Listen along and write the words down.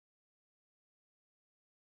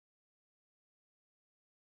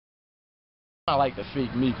I like the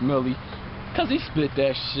fake Meek Millie, cause he spit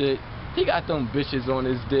that shit. He got them bitches on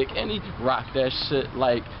his dick, and he rock that shit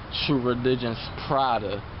like True Religion's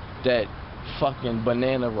Prada, that fucking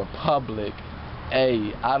Banana Republic.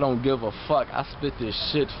 Hey, I don't give a fuck. I spit this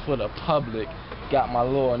shit for the public. Got my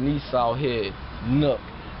little niece out here, Nook.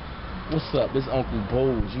 What's up? It's Uncle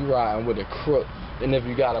Bose. You riding with a crook. And if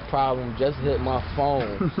you got a problem, just hit my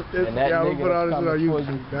phone. And that nigga coming for you,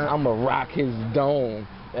 I'ma rock his dome.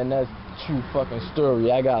 And that's true fucking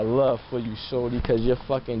story. I got love for you, shorty, cause your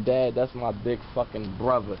fucking dad, that's my big fucking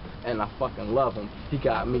brother. And I fucking love him. He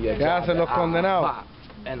got me a job that I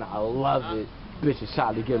and I love it. Bitches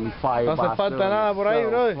try to get me fired by cell phone.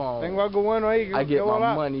 I get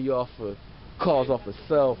my money off of calls off a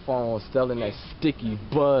cell phone, selling that sticky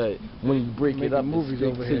bud. When you break it up, it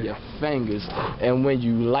sticks to your fingers. And when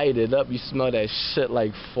you light it up, you smell that shit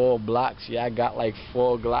like 4 blocks. Yeah, I got like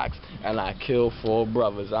 4 Glocks, and I kill 4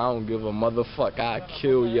 brothers. I don't give a motherfucker. I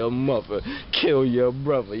kill your mother, kill your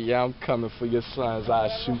brother. Yeah, I'm coming for your sons. I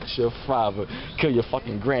shoot your father, kill your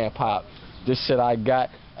fucking grandpa. This shit I got.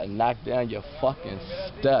 I knock down your fucking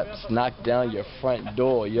steps, knock down your front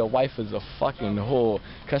door. Your wife is a fucking whore,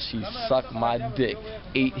 cause she sucked my dick,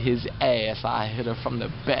 ate his ass. I hit her from the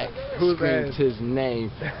back, screamed his name,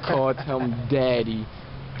 called him daddy,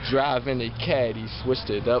 driving a caddy, switched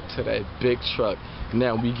it up to that big truck.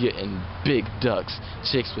 Now we getting big ducks,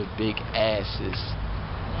 chicks with big asses,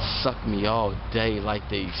 suck me all day like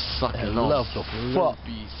they sucking on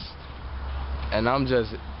flippies. And I'm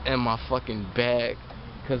just in my fucking bag,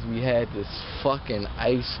 cause we had this fucking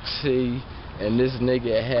iced tea, and this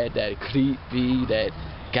nigga had that creepy that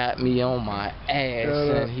got me on my ass,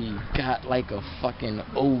 and he got like a fucking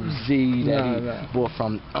OZ that he bought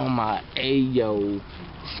from on my Ayo.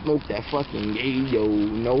 Smoke that fucking yayo.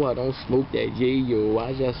 No, I don't smoke that yayo.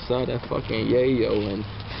 I just saw that fucking yayo and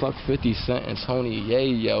fuck 50 Cent and Tony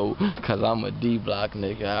Yayo, cause I'm a D-Block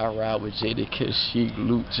nigga. I ride with ESDE-KID, Sheik,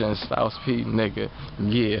 Luch, and South P nigga.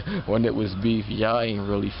 Yeah, when it was beef, y'all ain't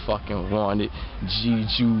really fucking want it.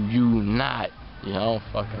 G-Ju, you not. Yeah, I don't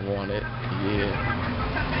fucking want it.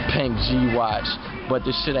 Yeah. Pink G-Watch. But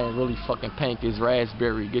this shit ain't really fucking pink. It's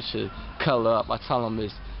raspberry. Get your color up. I tell them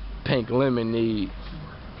it's pink lemonade.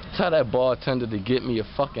 Tell that bartender to get me a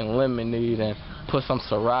fucking lemonade and put some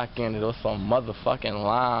Ciroc in it or some motherfucking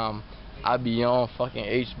lime. I be on fucking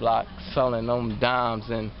H-Block selling them dimes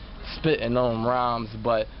and spitting on rhymes,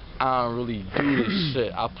 but I don't really do this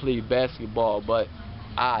shit. I play basketball, but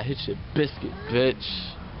I hit your biscuit,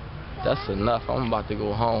 bitch. That's enough. I'm about to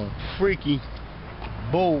go home. Freaky,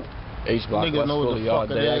 bold. H-Block, niggas know what the fuck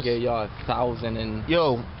it is. I gave y'all 1,000 and...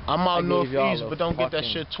 Yo, I'm out northeast, but don't get that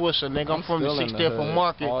shit twisted, nigga. I'm from the 6th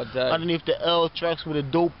Market, underneath the L tracks with the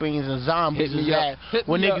dope beans and zombies is at.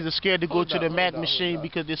 When niggas are scared to go to the Mac machine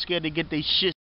because they're scared to get their shit